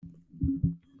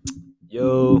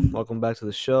Yo, welcome back to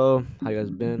the show. How you guys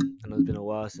been? I know it's been a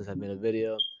while since I've made a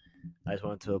video. I just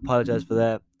wanted to apologize for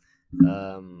that.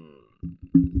 Um,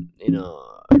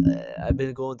 I've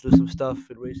been going through some stuff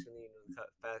recently,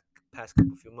 past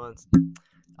couple few months.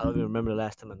 I don't even remember the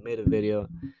last time I made a video.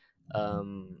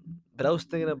 But I was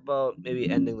thinking about maybe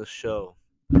ending the show.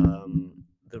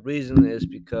 The reason is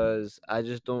because I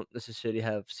just don't necessarily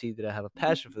see that I have a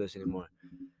passion for this anymore.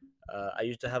 I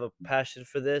used to have a passion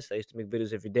for this. I used to make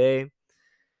videos every day,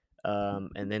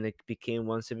 and then it became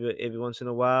once every once in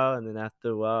a while, and then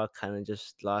after a while, I kind of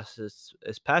just lost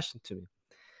its passion to me.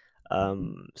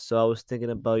 So I was thinking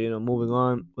about moving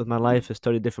on with my life and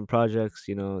starting different projects.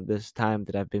 This time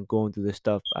that I've been going through this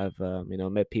stuff, I've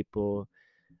met people,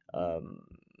 um,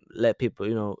 let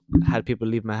people had people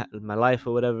leave my life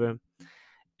or whatever,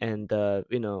 and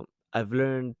I've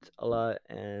learned a lot,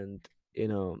 and you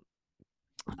know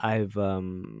I've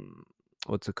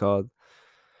what's it called?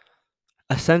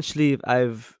 Essentially,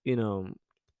 I've learned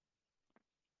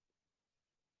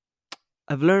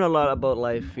a lot about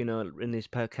life, in these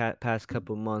past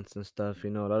couple months and stuff. A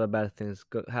lot of bad things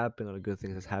happen, a lot of good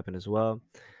things has happened as well.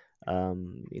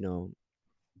 Um, you know,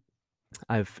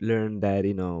 I've learned that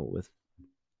with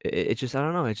it's just I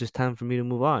don't know, it's just time for me to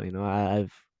move on. I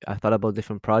thought about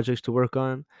different projects to work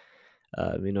on.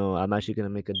 I'm actually gonna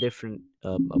make a different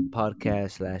a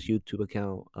podcast slash YouTube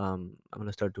account. I'm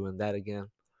gonna start doing that again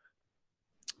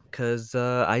because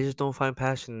I just don't find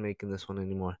passion in making this one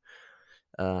anymore.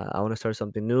 I want to start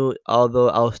something new. Although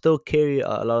I'll still carry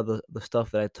a lot of the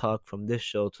stuff that I talk from this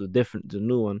show to the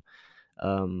new one.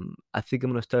 I think I'm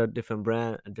gonna start a different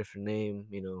brand, a different name.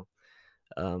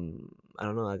 I don't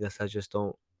know. I guess I just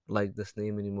don't like this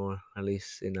name anymore. At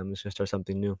least, and I'm just gonna start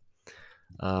something new.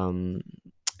 Um,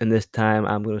 and this time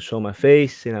I'm gonna show my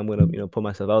face, and I'm gonna put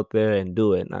myself out there and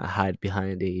do it, not hide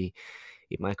behind a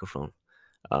microphone.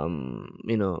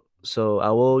 So I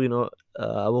will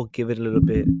give it a little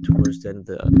bit towards the end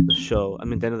of the show. I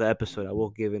mean, the end of the episode, I will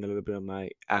give in a little bit of my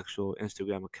actual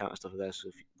Instagram account and stuff like that. So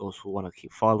if those who want to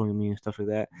keep following me and stuff like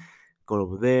that, go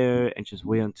over there and just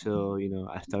wait until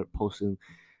I start posting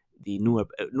the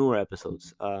newer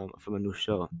episodes from a new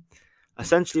show.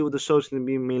 Essentially, what the show's going to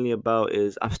be mainly about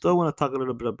is I still want to talk a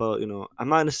little bit about I'm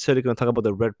not necessarily going to talk about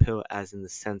the red pill as in the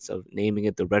sense of naming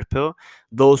it the red pill.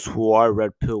 Those who are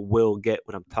red pill will get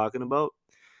what I'm talking about,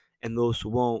 and those who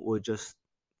won't will just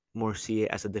more see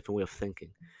it as a different way of thinking.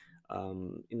 I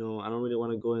don't really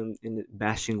want to go in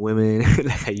bashing women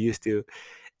like I used to,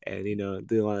 and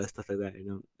doing all that stuff like that.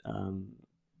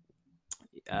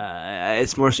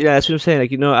 It's more, yeah, that's what I'm saying.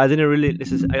 Like I didn't really.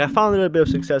 This is like, I found a little bit of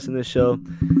success in this show.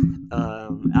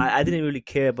 I didn't really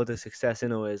care about the success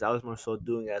anyways. I was more so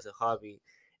doing it as a hobby,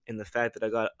 and the fact that I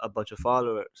got a bunch of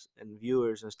followers and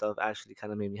viewers and stuff actually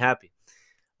kind of made me happy.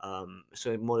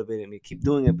 So it motivated me to keep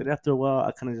doing it. But after a while,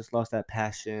 I kind of just lost that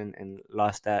passion and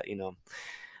lost that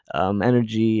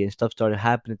energy, and stuff started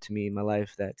happening to me in my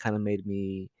life that kind of made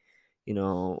me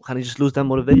kind of just lose that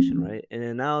motivation, right? And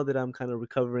then now that I'm kind of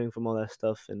recovering from all that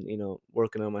stuff and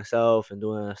working on myself and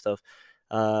doing all that stuff,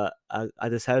 I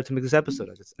decided to make this episode.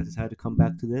 I decided to come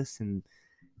back to this, and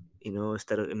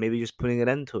instead of maybe just putting an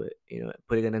end to it,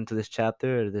 putting an end to this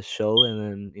chapter or this show,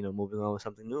 and then moving on with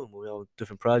something new, moving on with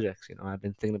different projects. I've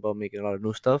been thinking about making a lot of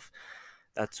new stuff.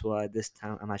 That's why this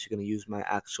time I'm actually going to use my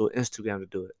actual Instagram to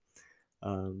do it.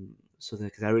 So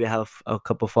because I already have a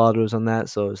couple followers on that,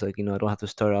 so it's like I don't have to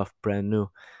start off brand new.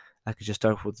 I could just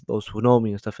start with those who know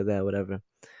me and stuff like that, whatever,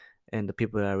 and the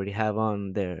people that I already have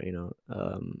on there,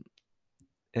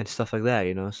 and stuff like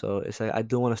that. So it's like I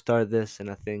do want to start this,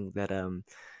 and I think that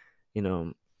you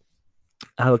know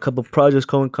I have a couple projects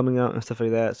coming out and stuff like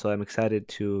that. So I'm excited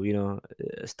to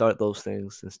start those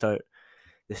things and start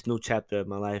this new chapter of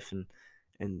my life, and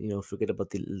forget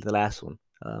about the last one.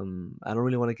 I don't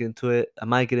really want to get into it. I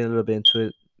might get in a little bit into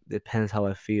it. Depends how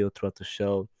I feel throughout the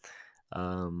show.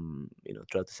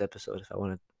 Throughout this episode, if I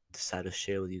want to decide to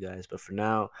share with you guys. But for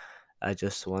now, I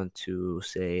just want to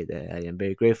say that I am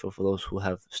very grateful for those who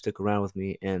have stuck around with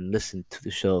me and listened to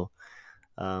the show.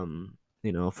 From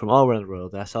all around the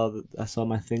world. I saw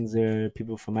my things there.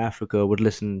 People from Africa would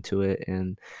listen to it,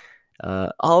 and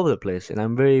all over the place. And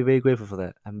I'm very, very grateful for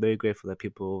that. I'm very grateful that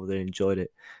people over there enjoyed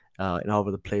it, and all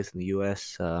over the place in the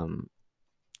U.S.,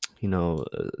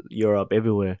 Europe,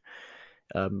 everywhere.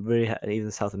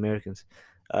 Even South Americans.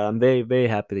 I'm very, very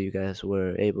happy that you guys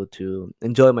were able to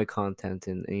enjoy my content,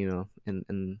 and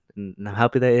I'm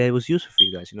happy that it was useful for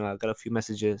you guys. I got a few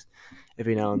messages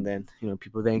every now and then.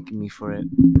 People thanking me for it,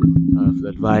 for the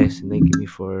advice, and thanking me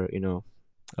for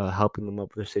helping them up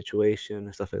with their situation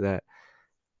and stuff like that.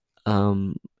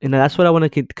 And that's what I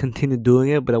want to continue doing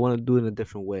it, but I want to do it in a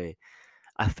different way.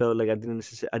 I felt like I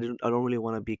don't really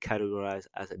want to be categorized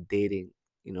as a dating,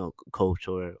 coach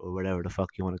or whatever the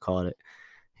fuck you want to call it.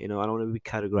 I don't want to be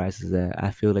categorized as that. I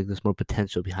feel like there's more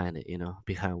potential behind it,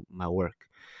 behind my work.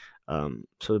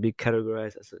 So to be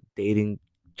categorized as a dating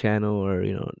channel or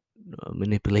a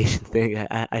manipulation thing,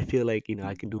 I feel like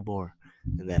I can do more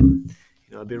than that.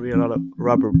 I've been reading a lot of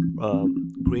Robert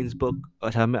Greene's book.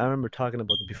 I remember talking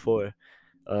about it before.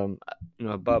 I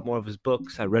bought more of his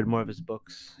books. I read more of his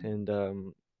books, and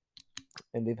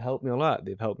they've helped me a lot.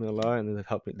 They've helped me a lot, and they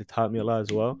taught me a lot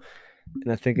as well.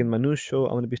 And I think in my new show,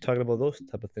 I'm going to be talking about those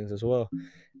type of things as well.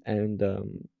 And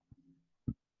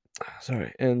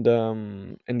sorry, and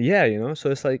yeah, so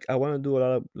it's like I want to do a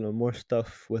lot of more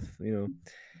stuff with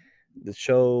the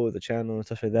show, the channel, and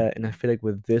stuff like that. And I feel like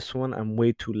with this one, I'm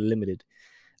way too limited.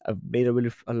 I've made a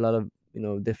lot of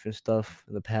different stuff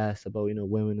in the past about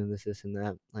women and this and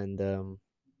that, and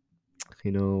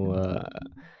you know uh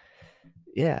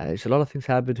yeah, it's a lot of things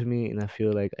happen to me, and I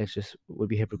feel like it's just would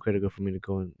be hypocritical for me to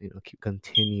go and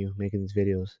continue making these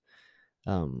videos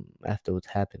after what's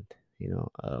happened.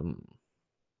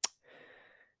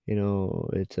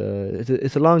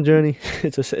 It's a long journey.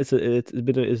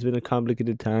 It's been a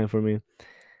complicated time for me.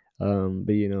 But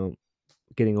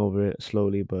getting over it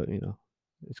slowly, but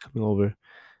it's coming over.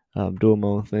 Doing my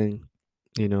own thing.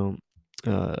 You know,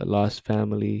 lost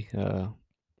family,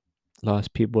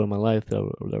 lost people in my life that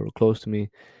were close to me,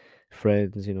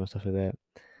 friends, stuff like that.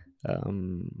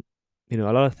 Um, a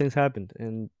lot of things happened,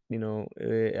 and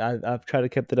I've tried to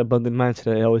keep that abundant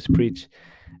mindset I always preach.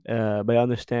 But I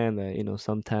understand that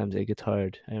sometimes it gets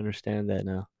hard. I understand that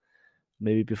now.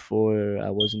 Maybe before I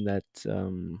wasn't that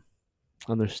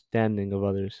understanding of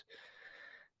others,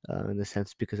 in the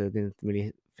sense because I didn't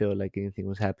really feel like anything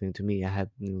was happening to me. I had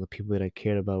the people that I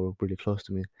cared about were really close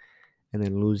to me, and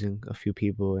then losing a few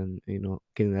people and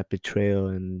getting that betrayal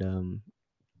and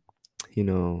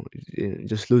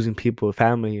just losing people,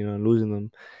 family,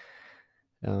 losing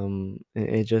them.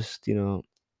 It just it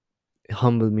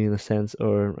humbled me in a sense,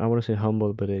 or I want to say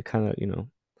humbled, but it kind of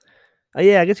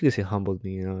yeah, I guess you could say humbled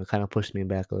me. It kind of pushed me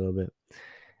back a little bit,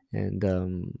 and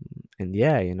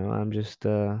yeah, I'm just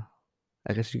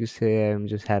I guess you could say I'm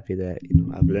just happy that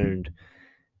I've learned,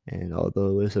 and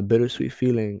although it's a bittersweet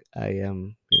feeling, I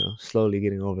am slowly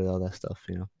getting over all that stuff.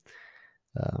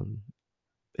 Um,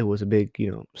 it was a big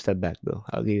step back though.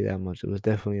 I'll give you that much. It was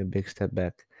definitely a big step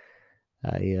back.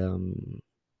 I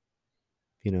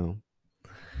you know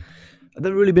I've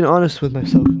never really been honest with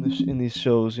myself in these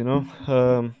shows. I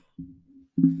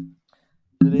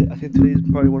think today's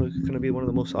probably gonna be one of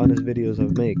the most honest videos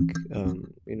I've make.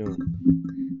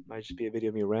 Might just be a video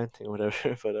of me ranting or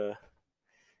whatever, but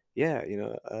yeah,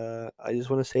 I just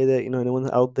want to say that anyone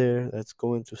out there that's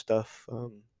going through stuff,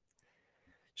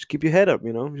 just keep your head up.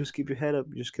 Just keep your head up.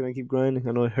 Just gonna keep grinding.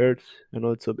 I know it hurts. I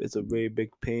know it's a very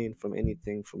big pain from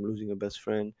anything, from losing a best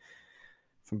friend,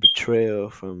 from betrayal,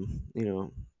 from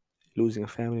losing a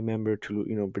family member,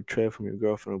 to betrayal from your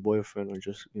girlfriend or boyfriend, or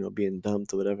just being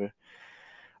dumped or whatever,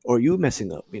 or you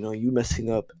messing up. You messing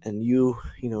up, and you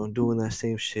doing that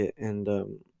same shit, and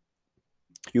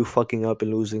you fucking up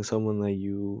and losing someone that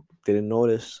you didn't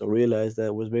notice or realize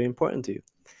that was very important to you.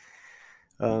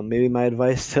 Maybe my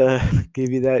advice to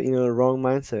give you that wrong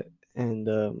mindset and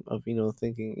of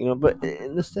thinking but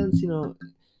in the sense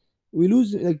we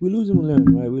lose and we learn,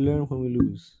 right? We learn when we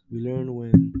lose. We learn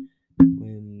when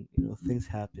things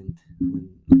happened,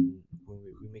 when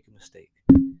we make a mistake.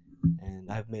 And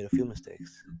I've made a few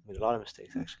mistakes, made a lot of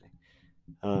mistakes actually.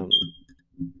 um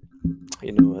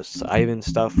I even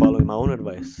stopped following my own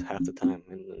advice half the time,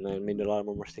 and I made a lot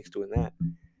more mistakes doing that.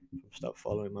 Stop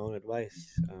following my own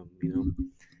advice.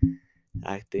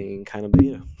 Acting kind of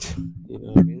beta. You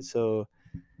know what I mean? So,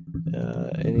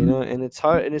 and and it's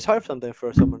hard sometimes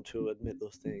for someone to admit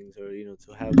those things, or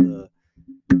to have the,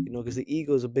 because the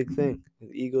ego is a big thing. The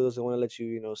ego doesn't want to let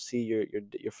you, see your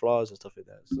flaws and stuff like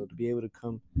that. So to be able to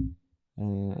come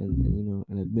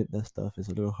and admit that stuff is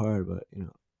a little hard, but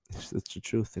it's the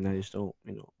truth, and I just don't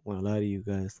want to lie to you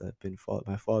guys that have been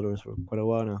my followers for quite a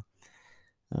while now.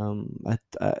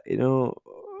 I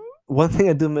one thing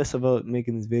I do miss about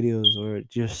making these videos, or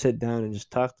just sit down and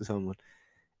just talk to someone,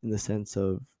 in the sense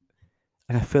of,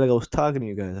 I feel like I was talking to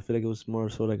you guys. I feel like it was more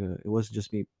so like it wasn't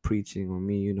just me preaching or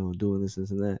me, doing this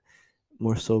and that.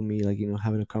 More so me, like,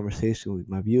 having a conversation with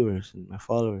my viewers and my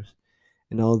followers.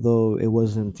 And although it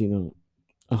wasn't,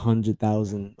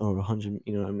 100,000 or 100,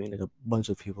 what I mean, like a bunch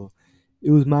of people,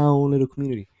 it was my own little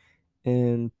community.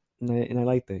 And and I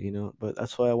like that, but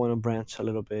that's why I want to branch a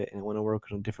little bit, and I want to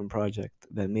work on a different project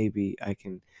that maybe I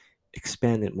can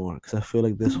expand it more, because I feel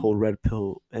like this whole red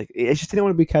pill, like, I just didn't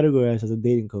want to be categorized as a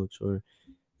dating coach, or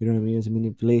You know what I mean? It's a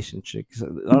manipulation trick. 'Cause a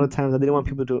lot of times I didn't want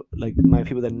people to like my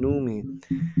people that knew me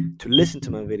to listen to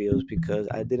my videos because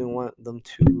I didn't want them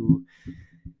to,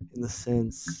 in the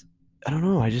sense, I don't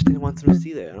know. I just didn't want them to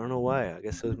see that. I don't know why. I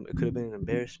guess it could have been an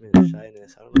embarrassment or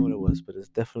shyness. I don't know what it was, but it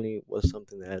definitely was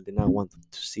something that I did not want them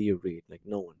to see or read. Like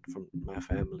no one from my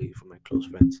family, from my close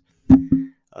friends.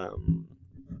 Um,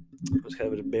 it was kind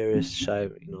of an embarrassed, shy,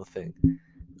 thing.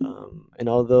 And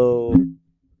although,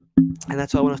 and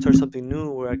that's why I want to start something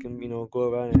new where I can,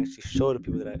 go around and actually show the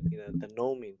people that that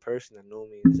know me in person, that know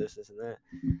me, this, and that.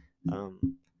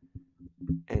 Um,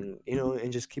 and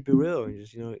and just keep it real and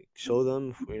just show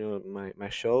them my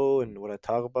show and what I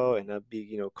talk about and not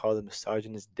be called a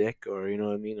misogynist dick or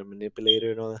what I mean, a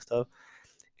manipulator and all that stuff,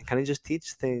 and kind of just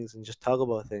teach things and just talk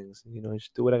about things,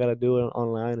 just do what I gotta do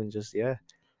online and just I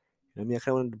mean, I kind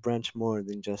of wanted to branch more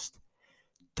than just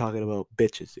talking about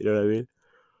bitches, you know what I mean.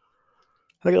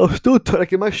 Like I'll still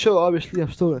like in my show, obviously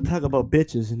I'm still gonna talk about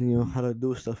bitches and how to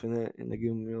do stuff in that and like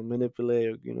manipulate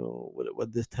or,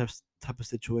 what this type of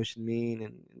situation mean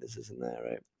and this and that,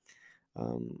 right?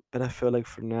 But I feel like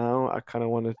for now, I kind of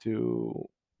wanted to,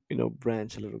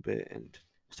 branch a little bit and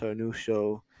start a new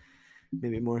show,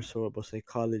 maybe more so about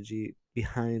psychology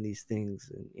behind these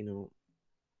things, and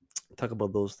talk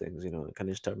about those things, and kind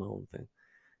of start my own thing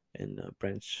and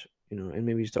branch, and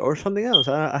maybe start or something else.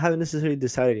 I haven't necessarily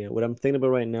decided yet. What I'm thinking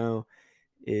about right now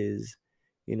is,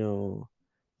 you know,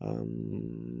 um,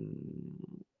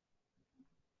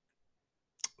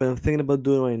 what I'm thinking about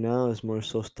doing right now is more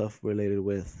so stuff related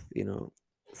with,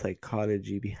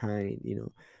 psychology behind,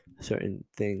 certain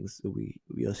things that we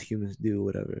as humans do,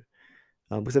 whatever.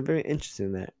 Because I'm very interested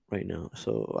in that right now.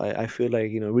 So I feel like,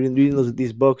 reading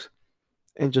these books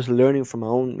and just learning from my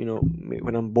own,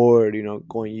 when I'm bored,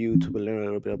 going YouTube and learn a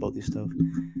little bit about this stuff.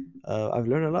 I've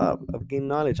learned a lot. I've gained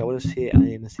knowledge. I wouldn't say I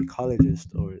am a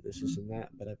psychologist or this and that,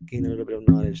 but I've gained a little bit of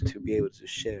knowledge to be able to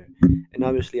share. And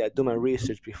obviously, I do my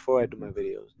research before I do my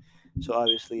videos. So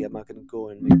obviously, I'm not gonna go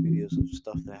and make videos of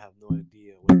stuff that I have no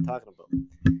idea what I'm talking about.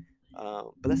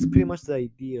 But that's pretty much the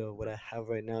idea of what I have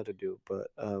right now to do. But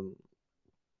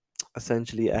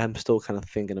essentially, I'm still kind of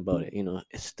thinking about it.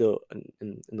 It's still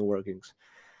in the workings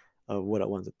of what I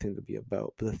want the thing to be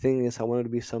about. But the thing is, I want it to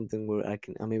be something where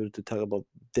I'm able to talk about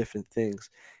different things,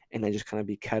 and I just kind of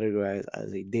be categorized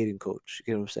as a dating coach.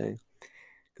 You know what I'm saying?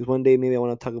 Because one day maybe I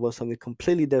want to talk about something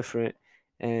completely different,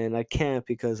 and I can't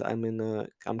because I'm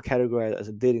categorized as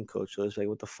a dating coach. So it's like,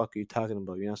 what the fuck are you talking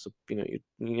about? You're not,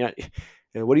 you're not.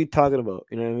 What are you talking about?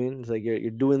 You know what I mean? It's like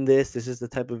you're doing this. This is the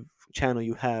type of channel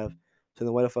you have. So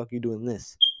then why the fuck are you doing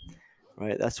this?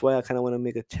 Right? That's why I kind of want to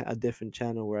make a different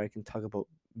channel where I can talk about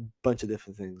a bunch of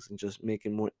different things and just make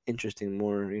it more interesting,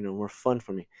 more more fun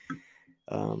for me.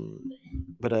 Um,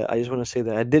 but I just want to say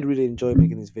that I did really enjoy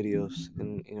making these videos,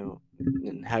 and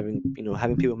and having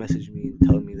people message me and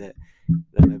telling me that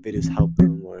my videos help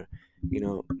them, or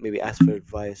maybe ask for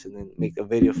advice and then make a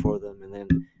video for them, and then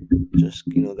just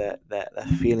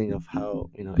that feeling of how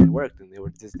it worked and they were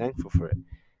just thankful for it.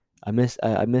 I missed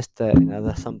that, and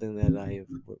that's something that I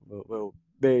will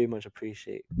very much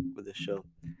appreciate with the show.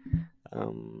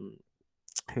 Um,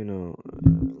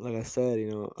 like I said,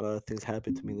 a lot of things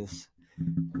happened to me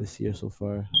this year so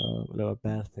far. A lot of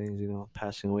bad things,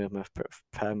 passing away of my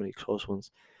family, close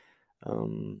ones.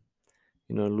 Um,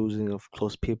 losing of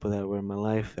close people that were in my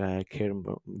life that I cared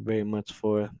very much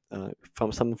for.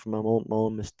 From something from my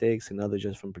own mistakes, and others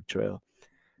just from betrayal.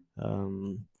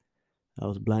 Um, I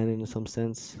was blinded in some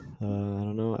sense. I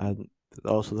don't know. I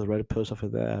also the red pill stuff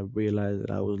like that. I realized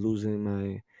that I was losing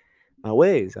my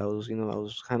ways. I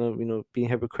was kind of being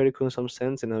hypocritical in some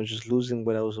sense, and I was just losing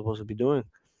what I was supposed to be doing.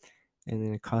 And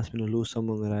then it caused me to lose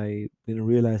someone that I didn't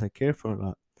realize I cared for a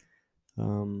lot.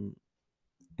 Um,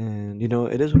 and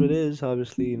it is what it is.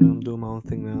 Obviously, I'm doing my own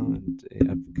thing now, and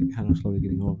I'm kind of slowly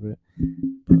getting over it.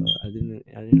 But I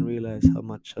didn't realize how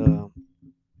much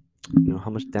how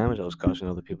much damage I was causing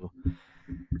other people.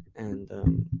 And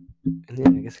yeah,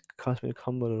 I guess it caused me to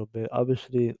come a little bit.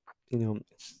 Obviously,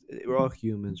 we're all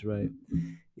humans, right?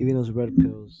 Even those red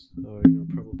pills or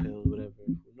purple pills, whatever.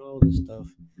 We know all this stuff.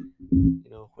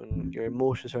 When your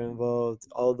emotions are involved,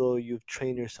 although you've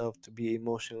trained yourself to be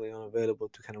emotionally unavailable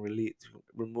to kind of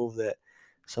remove that,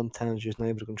 sometimes you're just not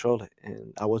able to control it.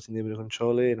 And I wasn't able to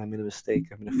control it, and I made a mistake.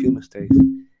 I made a few mistakes,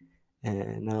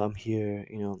 and now I'm here.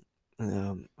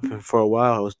 For a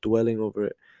while I was dwelling over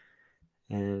it,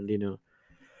 and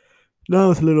now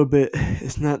it's a little bit.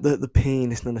 It's not the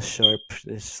pain. It's not as sharp.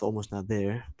 It's almost not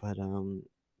there. But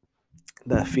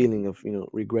that feeling of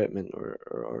regretment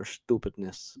or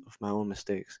stupidness of my own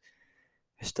mistakes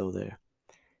is still there.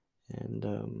 And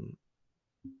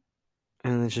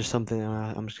and it's just something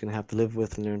I'm just gonna have to live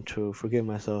with and learn to forgive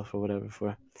myself or whatever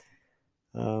for,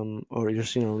 or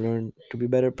just learn to be a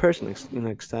better person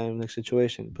next time, next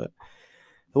situation. But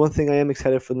the one thing I am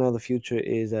excited for now, the future,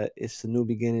 is that it's the new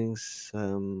beginnings,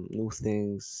 new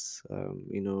things. I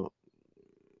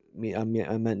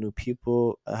met new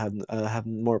people. I have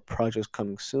more projects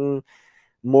coming soon,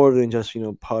 more than just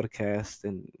podcasts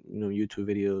and YouTube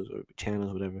videos or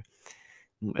channels, whatever.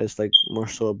 It's like more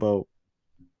so about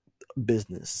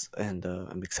business, and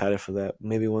I'm excited for that.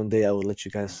 Maybe one day I will let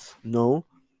you guys know.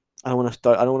 I don't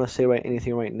want to say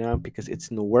anything right now because it's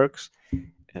in the works.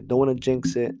 I don't want to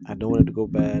jinx it. I don't want it to go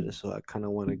bad. So I kind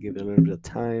of want to give it a little bit of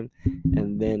time,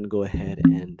 and then go ahead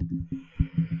and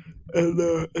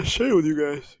share it with you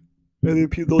guys. And then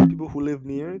those people who live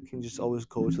near can just always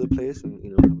go to the place and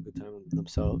have a good time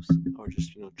themselves, or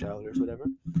just travelers, whatever.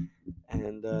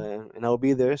 And I'll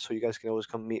be there, so you guys can always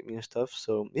come meet me and stuff.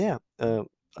 So yeah,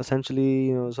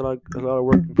 essentially, there's a lot of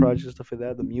working projects and stuff like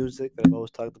that. The music that I've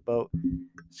always talked about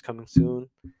is coming soon.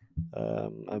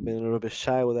 I've been a little bit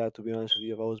shy with that, to be honest with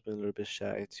you. I've always been a little bit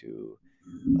shy to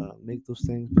make those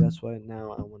things, but that's why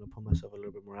now I want to put myself a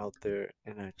little bit more out there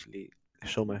and actually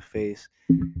show my face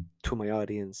to my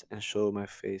audience and show my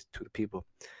face to the people.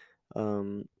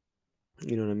 Um,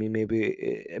 you know what I mean?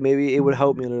 Maybe it would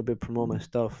help me a little bit promote my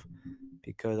stuff,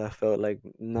 because I felt like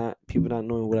not people not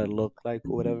knowing what I look like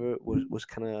or whatever was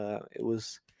kind of it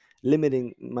was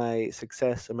limiting my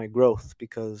success and my growth,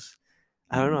 because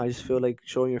I don't know. I just feel like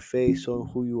showing your face, showing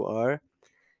who you are,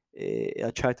 it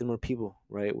attracted more people,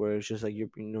 right? Where it's just like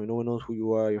no one knows who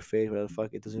you are, your face, whatever the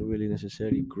fuck. It doesn't really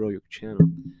necessarily grow your channel.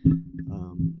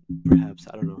 Perhaps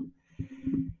I don't know.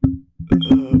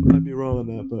 I'd be wrong on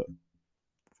that, but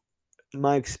in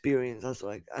my experience, that's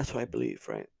what I believe,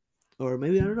 right? Or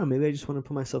maybe I don't know. Maybe I just want to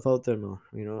put myself out there more.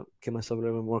 Get myself a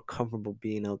little bit more comfortable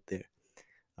being out there.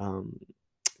 Because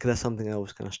that's something I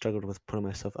always kind of struggled with, putting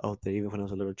myself out there, even when I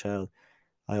was a little child.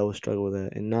 I always struggle with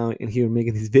that. And now in here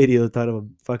making these videos talking about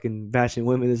fucking bashing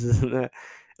women, this and that,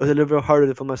 it was a little bit harder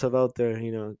to put myself out there.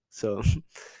 So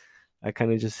I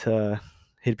kind of just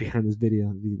hid behind this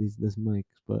video, this mic.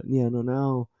 But yeah, no,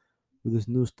 now with this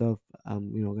new stuff,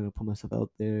 I'm gonna put myself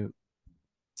out there,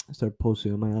 start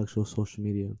posting on my actual social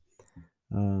media.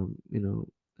 Um, you know,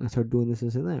 I start doing this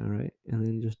and that, right? And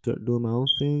then just start doing my own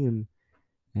thing,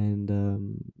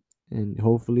 and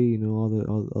hopefully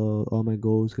all my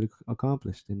goals get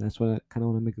accomplished. And that's what I kind of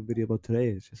want to make a video about today.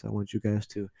 It's just I want you guys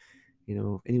to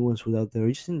anyone who's out there,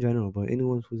 or just in general, but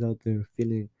anyone who's out there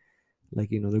feeling like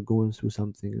they're going through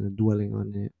something and they're dwelling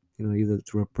on it, either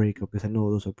through a breakup, because I know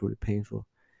those are pretty painful,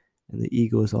 and the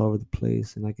ego is all over the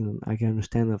place. And I can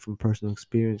understand that from personal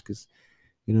experience, because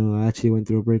I actually went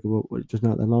through a breakup just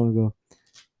not that long ago.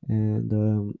 And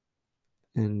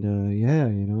yeah,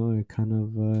 it kind of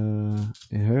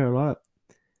it hurt a lot.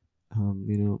 um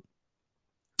you know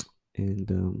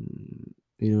and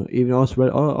even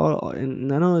also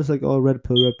and I know it's like all red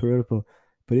pill, red pill, red pill,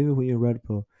 but even when you're red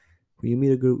pill, when you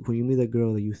meet a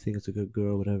girl that you think is a good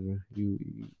girl, whatever,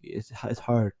 it's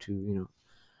hard to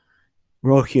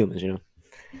we're all humans.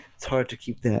 It's hard to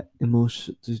keep that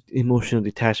emotional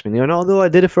detachment. And although I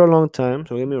did it for a long time,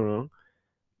 don't get me wrong,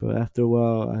 but after a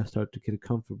while I start to get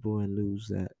comfortable and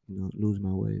lose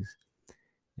my ways.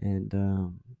 And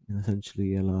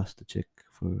essentially I lost the chick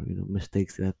for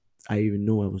mistakes that I even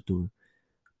knew I was doing,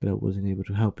 but I wasn't able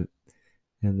to help it.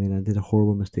 And then I did a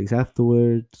horrible mistakes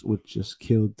afterwards, which just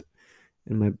killed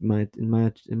in my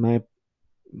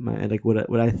like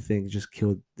what I think just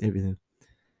killed everything.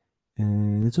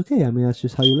 And it's okay. I mean, that's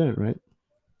just how you learn, right?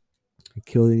 It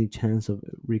killed any chance of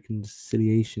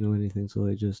reconciliation or anything. So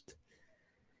I just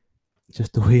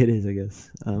the way it is, I guess.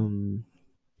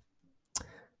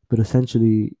 But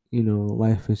essentially,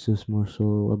 life is just more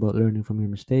so about learning from your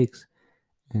mistakes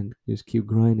and just keep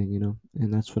grinding.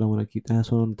 And that's what I want to keep.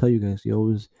 That's what I want to tell you guys. You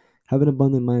always have an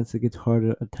abundant mindset. Gets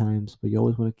harder at times, but you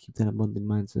always want to keep that abundant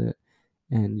mindset,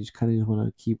 and you just kind of just want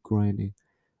to keep grinding.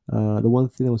 The one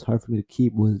thing that was hard for me to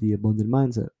keep was the abundant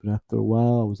mindset, but after a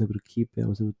while, I was able to keep it. I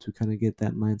was able to kind of get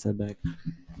that mindset back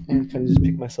and kind of just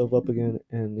pick myself up again,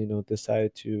 and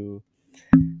decide to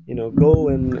go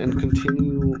and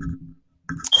continue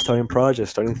starting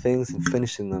projects, starting things, and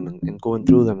finishing them, and going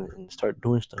through them, and start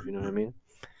doing stuff. You know what I mean?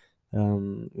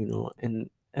 And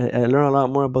I learned a lot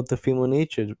more about the female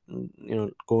nature,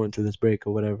 going through this break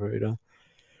or whatever.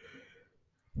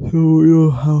 So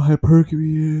how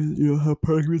hypergamy is, how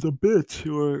hypergamy is a bitch,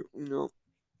 or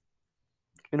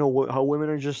how women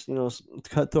are just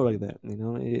cutthroat like that,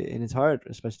 and it's hard,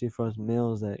 especially for us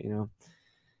males that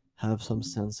have some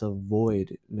sense of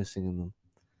void missing in them.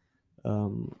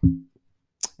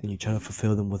 and you try to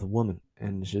fulfill them with a woman,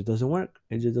 and it just doesn't work.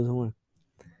 It just doesn't work.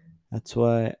 That's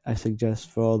why I suggest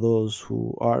for all those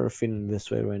who are feeling this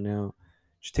way right now,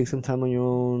 just take some time on your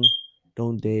own.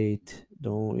 Don't date.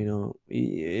 Don't,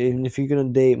 even if you're gonna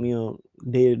date,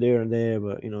 date there and there,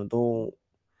 but don't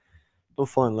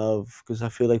fall in love, because I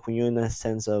feel like when you're in that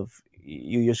sense of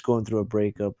you just going through a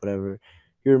breakup, whatever,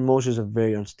 your emotions are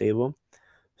very unstable.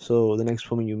 So the next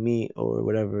woman you meet or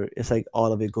whatever, it's like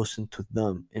all of it goes into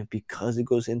them, and because it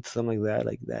goes into them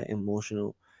like that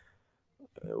emotional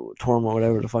turmoil,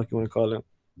 whatever the fuck you want to call it,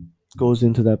 goes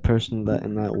into that person that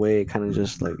in that way, it kind of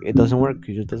just like it doesn't work.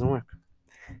 It just doesn't work.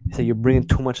 It's like you're bringing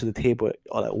too much to the table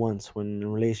all at once. When in a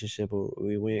relationship or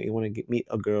when you want to meet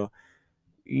a girl,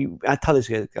 I tell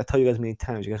you guys many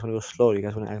times, you guys want to go slow. You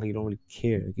guys want to act like you don't really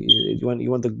care. Like, you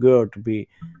want the girl to be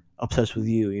obsessed with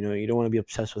you. You don't want to be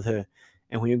obsessed with her.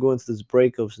 And when you're going through these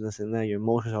breakups and this and that, your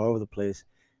emotions are all over the place.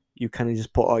 You kind of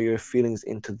just put all your feelings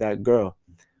into that girl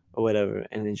or whatever,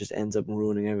 and it just ends up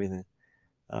ruining everything.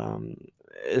 Um,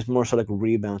 it's more so like a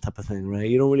rebound type of thing, right?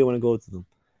 You don't really want to go to them.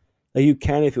 Like you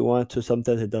can if you want to.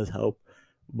 Sometimes it does help,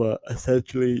 but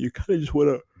essentially you kind of just want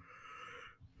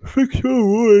to fix your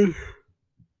wound,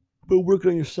 but work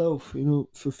on yourself.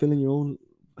 Fulfilling your own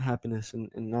happiness and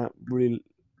not really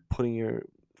putting your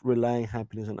relying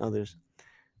happiness on others.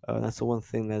 That's the one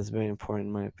thing that's very important,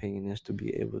 in my opinion, is to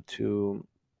be able to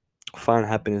find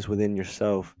happiness within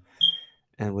yourself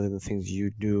and within the things you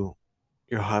do,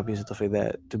 your hobbies and stuff like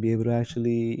that, to be able to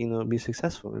actually, be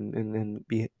successful and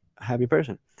be a happy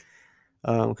person.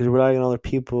 Because relying on other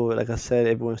people, like I said,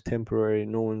 everyone's temporary.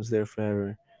 No one's there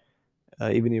forever.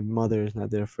 Even your mother is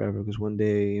not there forever, because one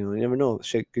day, you never know.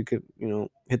 Shit could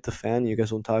hit the fan. You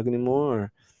guys don't talk anymore,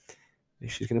 or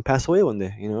she's gonna pass away one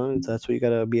day. That's why you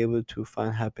gotta be able to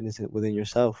find happiness within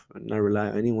yourself and not rely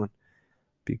on anyone.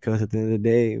 Because at the end of the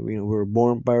day, we're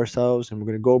born by ourselves and we're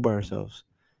gonna go by ourselves.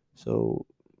 So,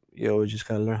 you just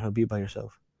gotta learn how to be by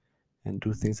yourself and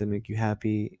do things that make you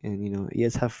happy. And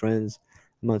yes, have friends.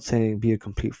 I'm not saying be a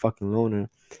complete fucking loner,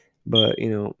 but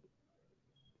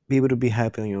be able to be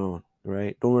happy on your own,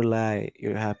 right? Don't rely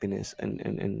your happiness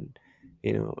and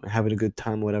having a good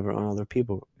time, whatever, on other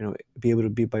people. Be able to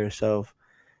be by yourself.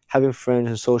 Having friends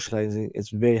and socializing is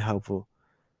very helpful,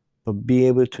 but be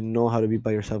able to know how to be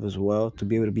by yourself as well, to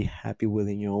be able to be happy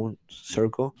within your own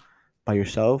circle, by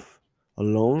yourself,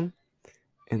 alone,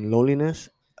 and loneliness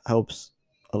helps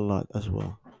a lot as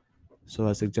well. So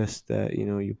I suggest that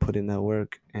you put in that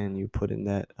work and you put in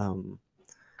that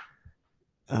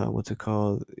what's it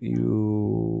called?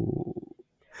 You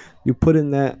put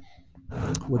in that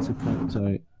what's it called?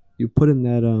 Sorry, you put in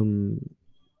uh,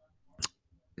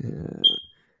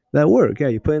 that work. Yeah,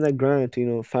 you put in that grind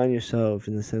to find yourself,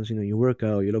 in the sense you work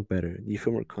out, you look better, you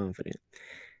feel more confident.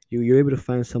 You're able to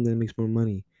find something that makes more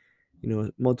money.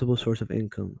 Multiple source of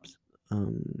incomes.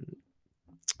 Um,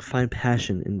 Find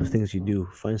passion in the things you do.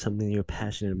 Find something you're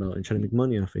passionate about and try to make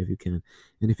money off it if you can.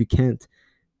 And if you can't,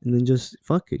 and then just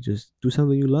fuck it. Just do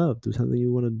something you love. Do something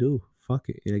you want to do. Fuck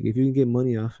it. Like if you can get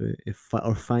money off it,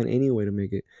 or find any way to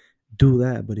make it, do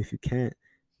that. But if you can't,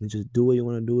 then just do what you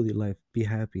want to do with your life. Be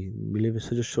happy. We live in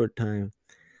such a short time.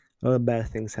 A lot of bad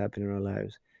things happen in our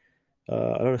lives. A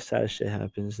lot of sad shit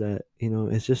happens that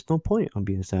it's just no point on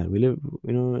being sad. We live.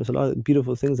 There's a lot of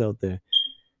beautiful things out there,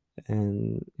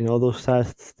 and all those sad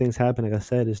things happen. Like I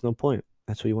said, there's no point.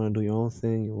 That's why you want to do your own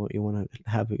thing. You want to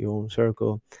have your own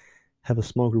circle, have a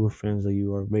small group of friends that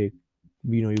you are very,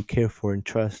 you care for and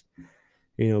trust.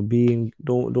 Being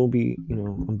don't be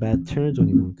on bad terms with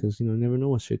anyone, because you never know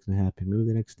what shit's gonna happen. Maybe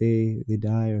the next day they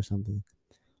die or something,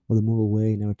 or they move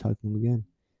away, never talk to them again.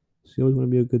 So you always want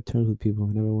to be on good terms with people.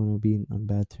 You never want to be on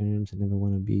bad terms, and never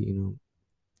want to be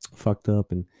fucked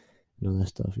up and all that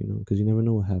stuff. Because you never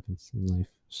know what happens in life.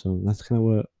 So that's kind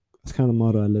of the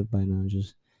motto I live by now.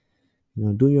 Just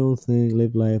do your own thing,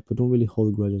 live life, but don't really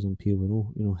hold grudges on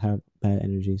people. Don't have bad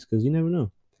energies, because you never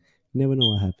know. You never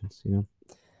know what happens.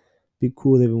 Be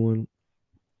cool with everyone.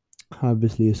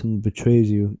 Obviously, if someone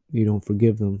betrays you, you don't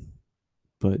forgive them,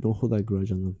 but don't hold that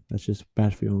grudge on them. That's just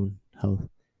bad for your own health.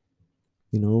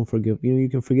 Don't forgive. You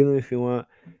can forgive them if you want,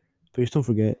 but just don't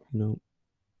forget. Don't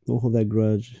hold that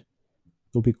grudge.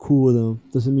 Don't be cool with them.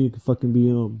 Doesn't mean you can fucking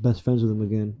be best friends with them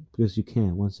again, because you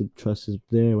can't. Once the trust is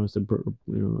there, once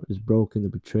is broken, the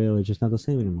betrayal is just not the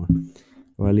same anymore.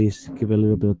 Or at least give it a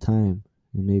little bit of time,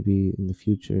 and maybe in the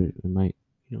future it might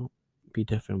be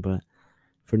different. But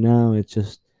for now, it's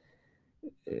just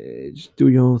do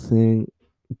your own thing,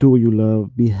 do what you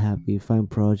love, be happy, find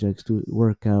projects, do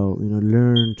work out,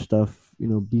 learn stuff,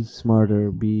 be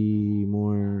smarter, be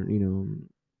more,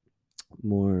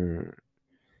 more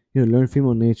learn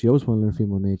female nature. You always want to learn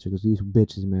female nature because these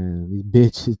bitches, man, these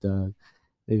bitches, dog,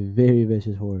 they very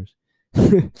vicious whores.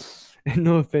 And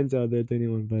no offense out there to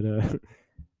anyone, but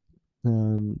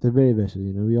they're very vicious.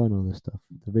 We all know this stuff.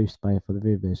 They're very spiteful. They're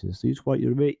very vicious. So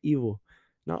you're very evil.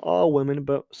 Not all women,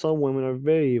 but some women are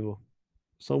very evil.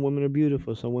 Some women are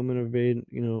beautiful. Some women are very,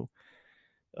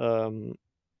 um,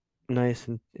 nice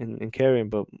and caring,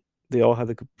 but they all have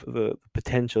the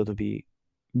potential to be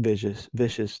vicious,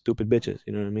 stupid bitches.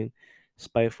 You know what I mean?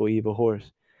 Spiteful, evil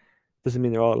whores. Doesn't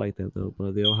mean they're all like that though,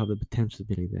 but they all have the potential to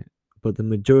be like that. But the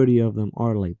majority of them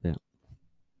are like that.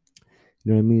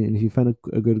 You know what I mean? And if you find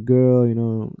a good girl,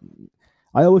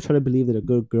 I always try to believe that a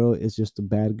good girl is just a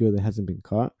bad girl that hasn't been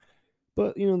caught.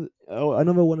 But I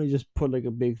never want to just put like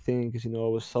a big thing because I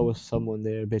was saw someone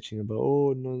there bitching about,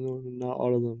 oh no, no, not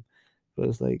all of them. But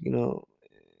it's like,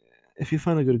 if you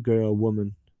find a good girl, a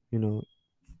woman, you know,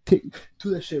 take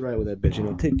do that shit right with that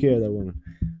bitch. Take care of that woman.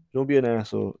 Don't be an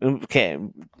asshole. Okay,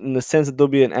 in the sense of don't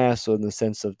be an asshole. In the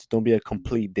sense of don't be a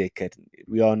complete dickhead.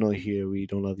 We all know here we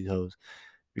don't love these hoes.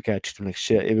 We gotta treat them like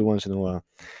shit every once in a while.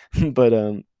 But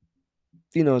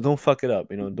don't fuck it up.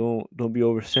 Don't be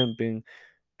over simping.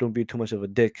 Don't be too much of a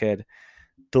dickhead.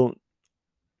 Don't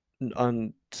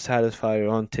unsatisfy her,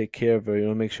 untake care of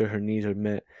her. Make sure her needs are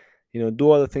met.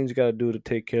 Do all the things you gotta do to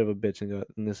take care of a bitch and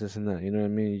this and that. You know what I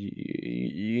mean?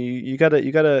 You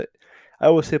gotta. I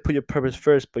always say put your purpose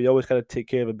first, but you always gotta take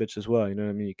care of a bitch as well. You know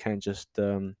what I mean? You can't just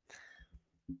you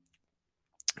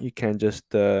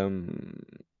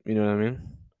know what I mean?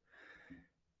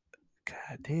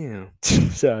 God damn.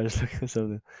 Sorry, I just looking at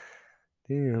something.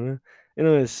 Damn, man.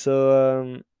 Anyways,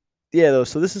 so yeah, though.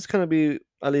 So this is gonna be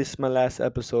at least my last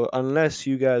episode, unless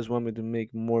you guys want me to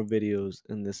make more videos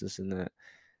and this and that.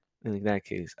 In that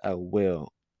case, I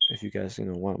will. If you guys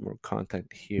want more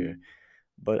content here,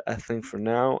 but I think for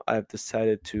now I've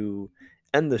decided to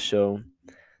end the show,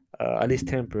 at least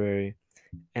temporary,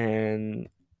 and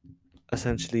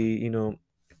essentially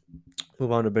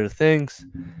move on to better things.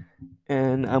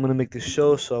 And I'm gonna make this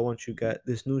show. So I want you guys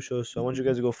this new show. So I want you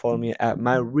guys to go follow me at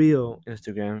my real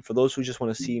Instagram. For those who just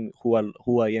want to see who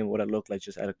I am, what I look like,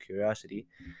 just out of curiosity,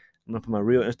 I'm gonna put my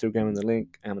real Instagram in the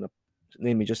link. I'm gonna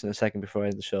name me just in a second before I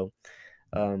end the show.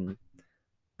 Um,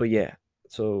 but yeah,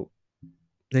 so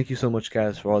thank you so much,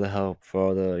 guys, for all the help, for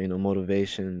all the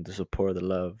motivation, the support, the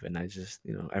love, and I just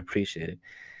I appreciate it.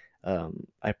 I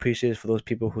appreciate it for those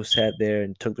people who sat there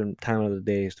and took their time out of the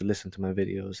days to listen to my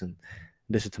videos and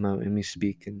listen to me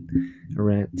speak and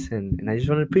rant. And I just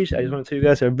want to appreciate. I just want to tell you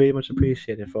guys I very much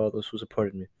appreciate it for all those who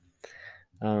supported me.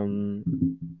 Um,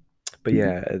 but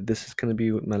yeah, this is gonna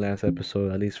be my last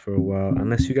episode at least for a while,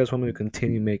 unless you guys want me to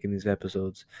continue making these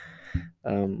episodes.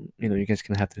 You guys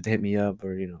gonna have to hit me up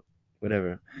or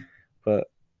whatever. But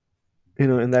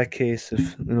in that case,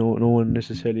 if no one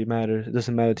necessarily matters, it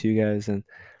doesn't matter to you guys, then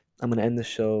I'm gonna end the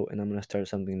show and I'm gonna start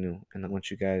something new. And I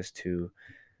want you guys to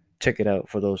check it out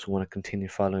for those who want to continue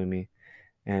following me.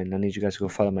 And I need you guys to go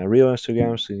follow my real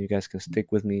Instagram so you guys can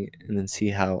stick with me and then see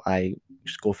how I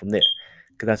just go from there.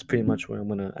 Because that's pretty much where I'm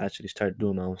gonna actually start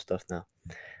doing my own stuff now.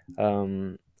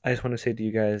 I just want to say to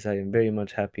you guys, I am very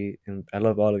much happy and I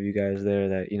love all of you guys there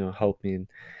that helped me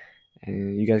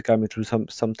and you guys got me through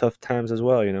some tough times as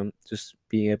well. Just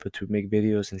being able to make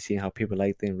videos and seeing how people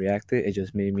liked it and reacted, it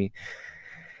just made me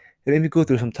go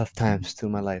through some tough times through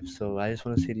my life. So I just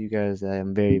want to say to you guys that I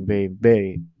am very, very,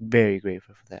 very, very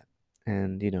grateful for that.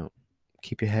 And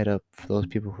keep your head up for those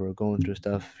people who are going through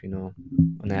stuff. A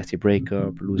nasty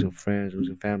breakup, losing friends,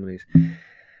 losing families.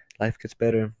 Life gets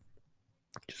better.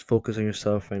 Just focus on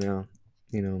yourself right now.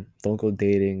 Don't go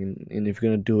dating, and if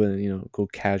you're gonna do it, go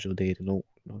casual dating.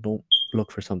 Don't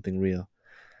look for something real.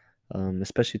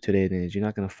 Especially today and age, you're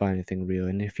not gonna find anything real.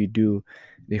 And if you do,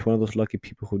 if you're one of those lucky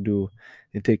people who do,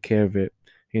 and take care of it,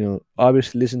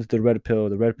 obviously listen to the red pill.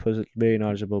 The red pill is very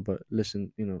knowledgeable, but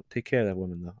listen, take care of that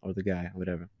woman though, or the guy,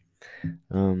 whatever.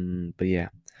 But yeah,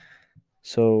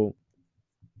 so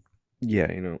yeah,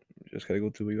 just gotta go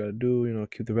through what you gotta do.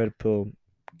 Keep the red pill,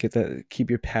 keep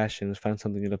your passions, find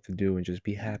something you love to do, and just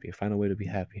be happy. Find a way to be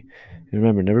happy. And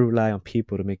remember, never rely on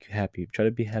people to make you happy. Try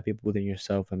to be happy within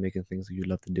yourself and making things that you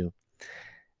love to do.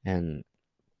 And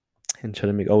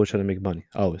always try to make money.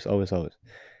 Always, always, always.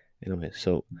 Anyway,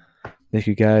 so thank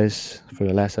you guys for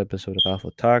the last episode of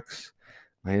Alpha Talks.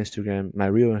 My real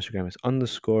Instagram is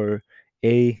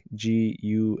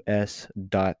 _AGUS.ROBLES_.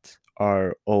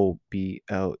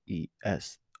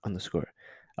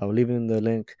 I will leave it in the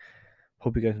link.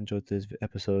 Hope you guys enjoyed this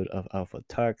episode of Alpha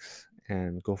Talks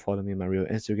and go follow me on my real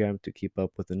Instagram to keep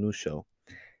up with the new show.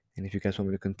 And if you guys want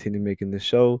me to continue making this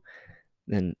show,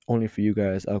 then only for you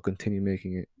guys, I'll continue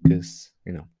making it because,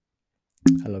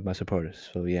 I love my supporters.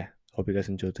 So yeah, hope you guys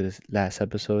enjoyed this last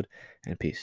episode, and peace.